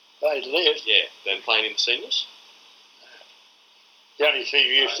 Paid less. Yeah, than playing in the seniors. The only thing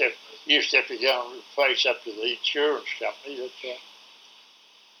you used to have to go and face up to the insurance company. That's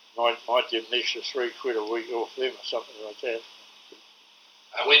might give an extra £3 a week off them or something like that.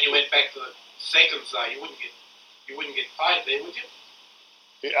 When you went back to the seconds, though, you wouldn't get paid there, would you?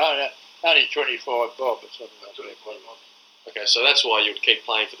 Yeah, only 25 bob or something like that. Okay, so that's why you would keep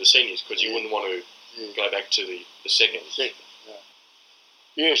playing for the seniors, because you wouldn't want to go back to the seconds. No.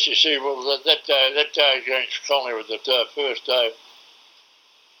 Yes, you see, well, that day against Collingwood, the first day,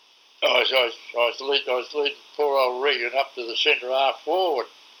 I was leading poor old Regan up to the centre half forward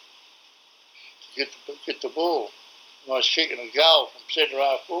to get the ball. And I was kicking a goal from centre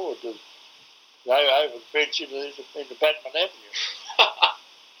half forward to go over the fence into Batman Avenue.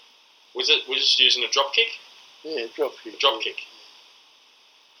 Was it using a drop kick? Yeah, drop kick. Drop kick.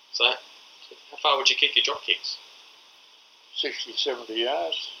 So, how far would you kick your drop kicks? 60, 70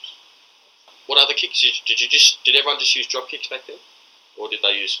 yards. What other kicks did everyone just use drop kicks back then, or did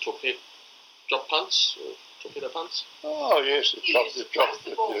they use drop punts or torpedo punts? Oh yes, You used to place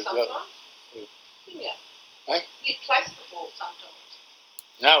the ball sometimes, didn't you? Eh? You'd place the ball sometimes.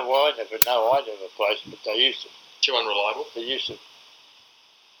 No, I never placed it, but they used to. Too unreliable. They used to.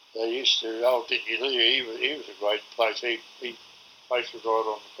 Old Dickie Lee, he was a great place. He placed it right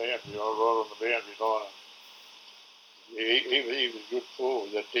on the boundary line. He was good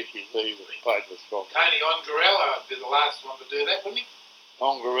forward. That Dickie Lee was played with strong. Tony Ongarello would be the last one to do that, wouldn't he?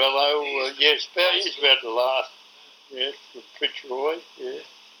 Ongarello, yes, he's about the last. Yes, from Fitzroy, yeah.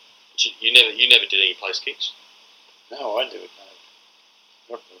 You never did any place kicks. No, I never know.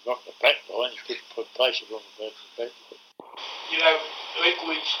 Not the back line. You couldn't put places on the back line. You know,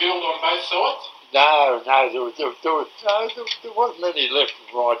 equally skilled on both sides? No, there wasn't any left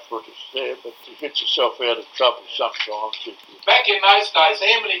and right footers there, but to get yourself out of trouble sometimes. Back in those days,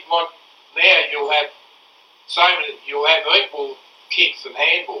 how many, like now you'll have equal kicks and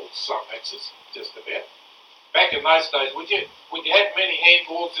handballs, some matches, just about. Back in those days, would you have many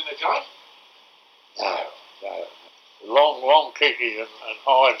handballs in a game? No. Long kicking and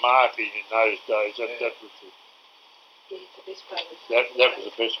high marking in those days, that was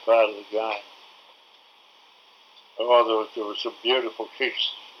the best part of the game. Oh, there was some beautiful kicks.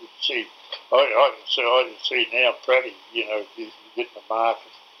 See, I can see now Pratty, getting the mark,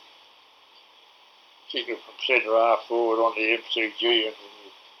 kicking from centre half forward on the MCG and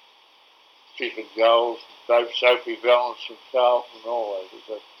kicking goals, Sophie Valance from Carlton and all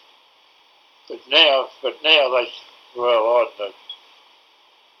over. But now I don't know.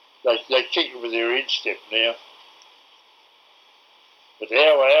 They kick it with their instep now. But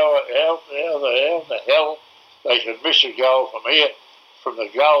how the hell they can miss a goal from the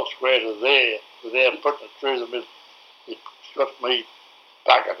goal square to there, without putting it through the middle? It's got me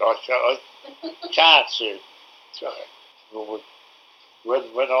buggered. I can't see it. So, when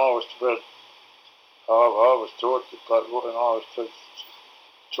I was taught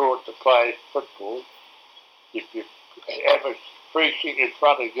to play football, if you have a free kick in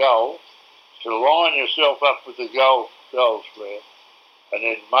front of goal, to line yourself up with the goal square, and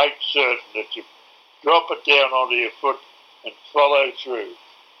then make certain that you drop it down onto your foot and follow through.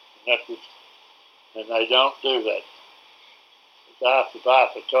 And they don't do that. Half the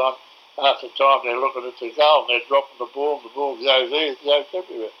time they're looking at the goal and they're dropping the ball goes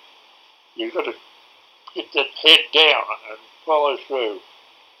everywhere. You've got to get that head down and follow through.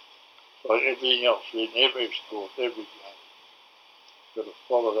 Like everything else in every sport, every game. You've got to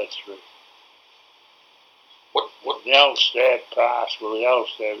follow that through. What? The old stab pass,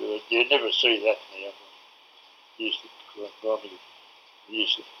 you never see that now. You used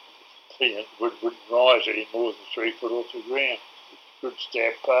to think it wouldn't rise any more than 3 foot off the ground. Good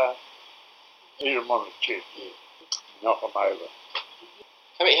stab pass. Hit them on the chest, knock them over.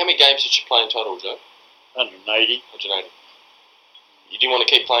 How many games did you play in total, Joe? 180. 180. You didn't want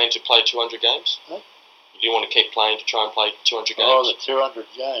to keep playing to play 200 games? Huh? You didn't want to keep playing to try and play 200 games? Oh, the 200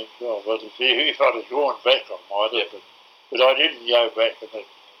 games. Well, if I'd have gone back, I might have. Yep. But I didn't go back in the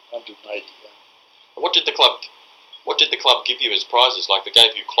 180 games. What did the club give you as prizes? Like they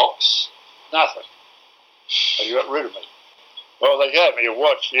gave you clocks? Nothing. They got rid of me. Well, they gave me a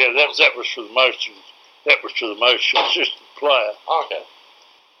watch. Yeah, that was for the most that was to the most consistent player. Oh, okay.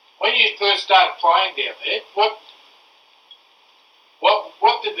 When you first started playing down there,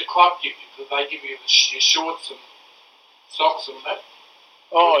 what did the club give you? Did they give you your shorts and socks and that?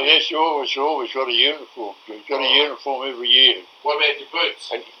 Oh yes, you always got a uniform. You got a uniform every year. What about your boots?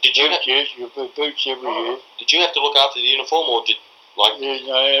 And did you? Yes, you got boots every year. Did you have to look after the uniform, or did like? Yeah,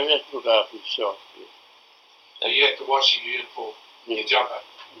 no, you have to look after yourself. Yeah. So you had to wash your uniform, your jumper.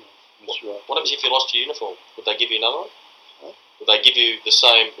 That's right. What happens if you lost your uniform? Would they give you another one? Huh? Would they give you the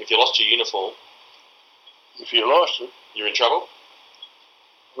same if you lost your uniform? If you lost it, You're in trouble.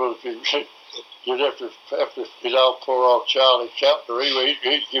 well, if you'd have to his poor old Charlie Chapter, he'd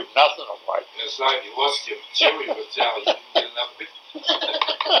give nothing away. It's like you lost your chewy with Charlie, you didn't get another bit.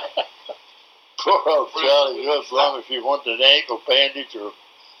 Poor old Charlie, God blame if you wanted an ankle bandage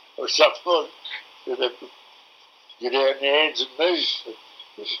or something, you'd have to get out in your hands and knees.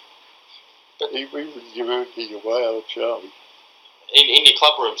 But he wouldn't give anything away, old Charlie. In your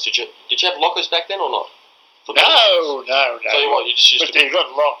club rooms, did you have lockers back then or not? No. So you just used but you got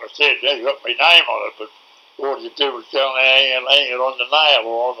lockers there, you got my name on it, but all you do was go and hang it on the nail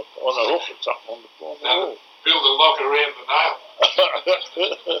or on the hook or something on the wall. Build a locker around the nail.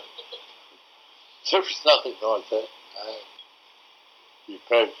 There was nothing like that. No.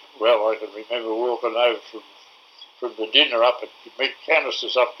 I can remember walking over from the dinner up at Mick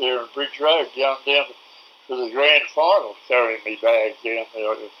Canisters up there in Bridge Road, down to the grand final, carrying me bag down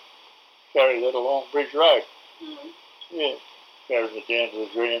there. I carry that along Bridge Road. Mm-hmm. Yeah, carrying it down to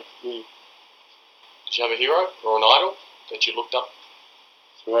the grand. Yeah. Did you have a hero or an idol that you looked up?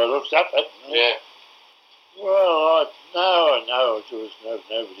 So I looked up at. Yeah. Well, no, there was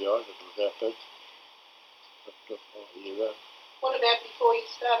nobody I could look up at. What about before you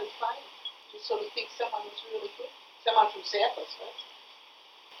started playing? Did you sort of think someone was really good? Someone from South, I suppose.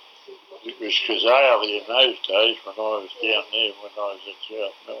 It was Kazali in those days when I was down there, when I was at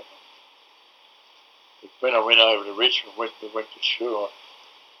South Melbourne. But when I went over to Richmond, went to school,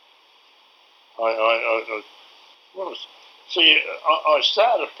 I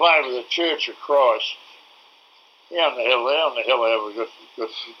started playing with the Church of Christ. How in the hell I ever got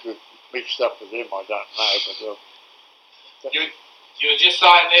mixed up with them, I don't know. But you were just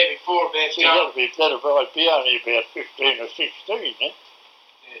saying there before about I'd be only about 15 or 16, eh?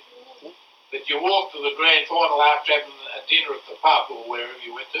 Yeah. That you walked to the grand final after having a dinner at the pub or wherever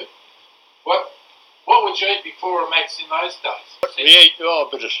you went to. What would you eat before a match in those days? We ate a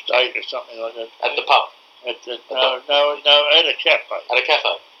bit of steak or something like that. At the pub? No, at a cafe. At a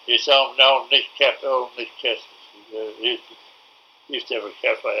cafe? Yes, old Nick Castles. He used to have a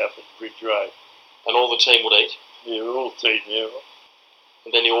cafe up in Bridge Road. And all the team would eat? Yeah, all the team there.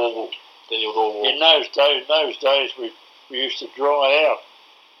 And then you'd all walk? In those days, we used to dry out.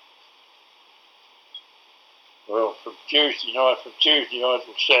 Well, from Tuesday night till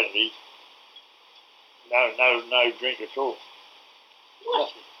Saturday, no drink at all.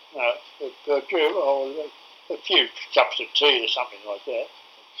 Nothing. No, a few cups of tea or something like that.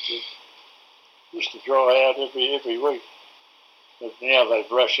 Used to dry out every week. But now they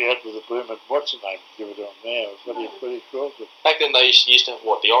rush out with the blooming what's the name to give it on now. What do you call it? Back then they used to have,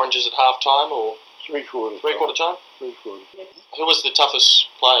 what, the oranges at half time or? Three-quarter time? Three-quarter. Who was the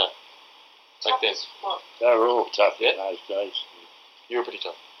toughest player back then? They were all tough in those days. You were pretty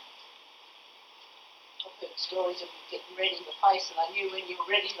tough. I've heard stories of getting red in the face, and I knew when you were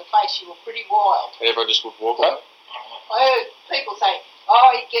red in the face you were pretty wild. And everyone just would walk away? I heard people say,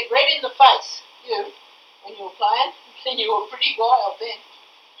 oh, you'd get red in the face, when you were playing, and you were pretty wild then.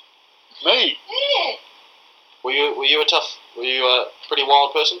 Me? Yeah. Were you a pretty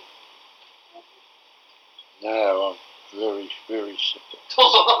wild person? No, I'm very, very simple.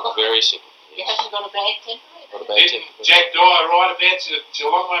 Very simple. Yes. You haven't got a bad temper? Got a bad Didn't temper. Jack Dyer write about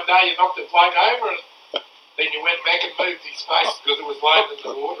Geelong one day, you knocked the bloke over and then you went back and moved his face because it was laying in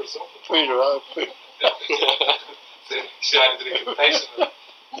the water or something? Peter. Showed a bit of compassion.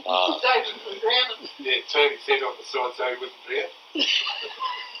 Saved him from drowning. Yeah, turned his head on the side so he wouldn't drown.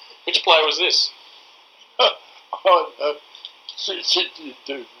 Which player was this? The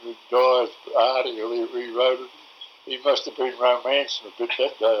guy's article he wrote it. He must have been romancing a bit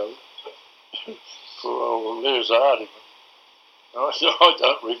that day. Poor old Les Hardy. I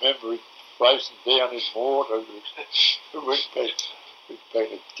don't remember him facing down in water. He went back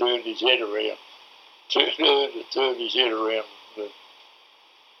and turned his head around. Turned his head around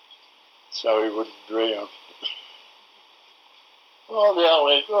so he wouldn't drown.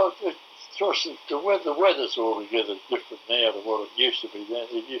 The weather's altogether different now than what it used to be then.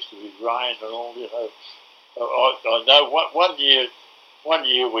 It used to be rain and all, I know one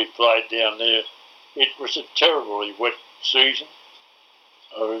year we played down there it was a terribly wet season.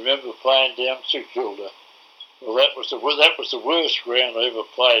 I remember playing down St Kilda. Well, that was the worst ground I ever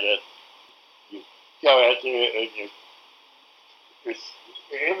played at. You go out there and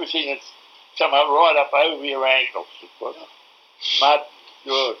everything had come up right up over your ankles. Mud,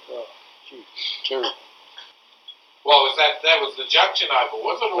 God, geez, terrible. Well, was that was the Junction Oval,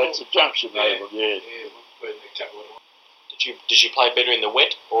 was it? That's the Junction Oval, yeah. Did you play better in the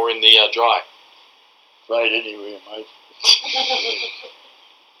wet or in the dry? Played anywhere, mate.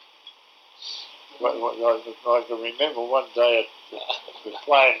 I can remember one day we were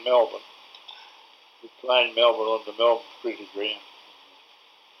playing Melbourne. We were playing Melbourne on the Melbourne cricket ground.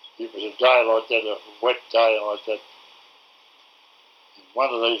 It was a day like that, a wet day like that. And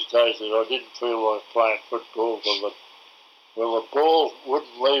one of these days that I didn't feel like playing football, the ball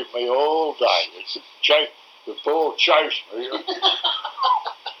wouldn't leave me all day. The ball chased me.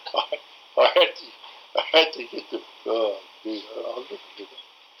 I had to get the. Oh, geez, I'll never get it.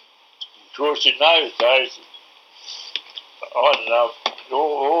 Of course, in those days, I don't know,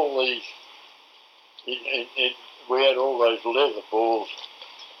 all these. We had all those leather balls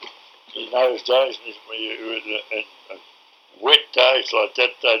in those days, and wet days like that,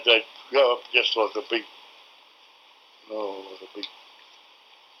 they'd go up just like a big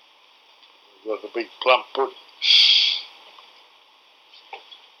plum pudding.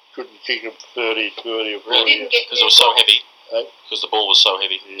 Couldn't kick them 30 or 40. Because it was so heavy. Because the ball was so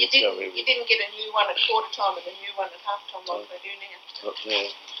heavy. You didn't get a new one at quarter time and a new one at half time like they do now.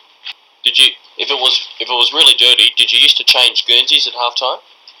 Yeah. Did you? If it was really dirty, did you used to change Guernseys at half time?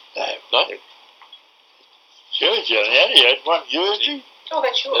 No. Jersey, I only had one Jersey. Oh,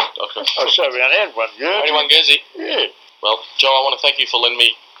 that's yours. Yeah, okay. Oh, sorry, I only had one Jersey. Only one Guernsey? Yeah. Well, Joe, I want to thank you for letting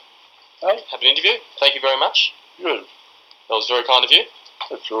me Hey? have an interview. Thank you very much. Good. That was very kind of you.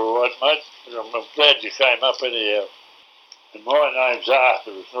 That's all right, mate. I'm glad you came up anyhow. And my name's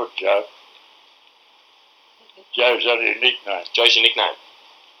Arthur, it's not Joe. Joe's only a nickname. Joe's your nickname?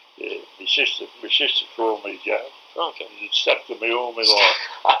 Yeah, my sister called me Joe. Oh, okay. It stuck to me all my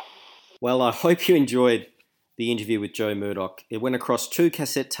life. Well, I hope you enjoyed the interview with Joe Murdoch. It went across 2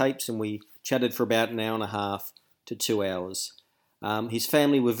 cassette tapes and we chatted for about an hour and a half to 2 hours. His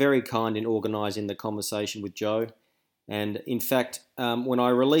family were very kind in organising the conversation with Joe. And in fact, when I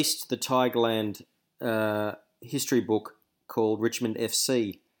released the Tigerland history book called Richmond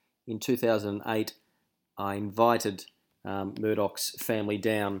FC in 2008, I invited Murdoch's family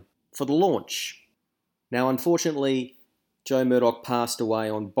down for the launch. Now, unfortunately, Joe Murdoch passed away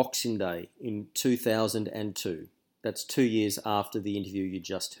on Boxing Day in 2002. That's 2 years after the interview you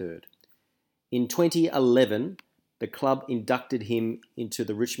just heard. In 2011, the club inducted him into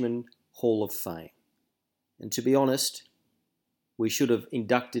the Richmond Hall of Fame. And to be honest, we should have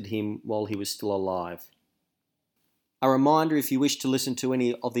inducted him while he was still alive. A reminder, if you wish to listen to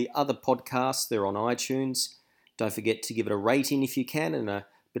any of the other podcasts, they're on iTunes. Don't forget to give it a rating if you can and a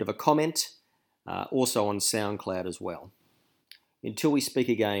bit of a comment. Also on SoundCloud as well. Until we speak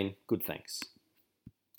again, good thanks.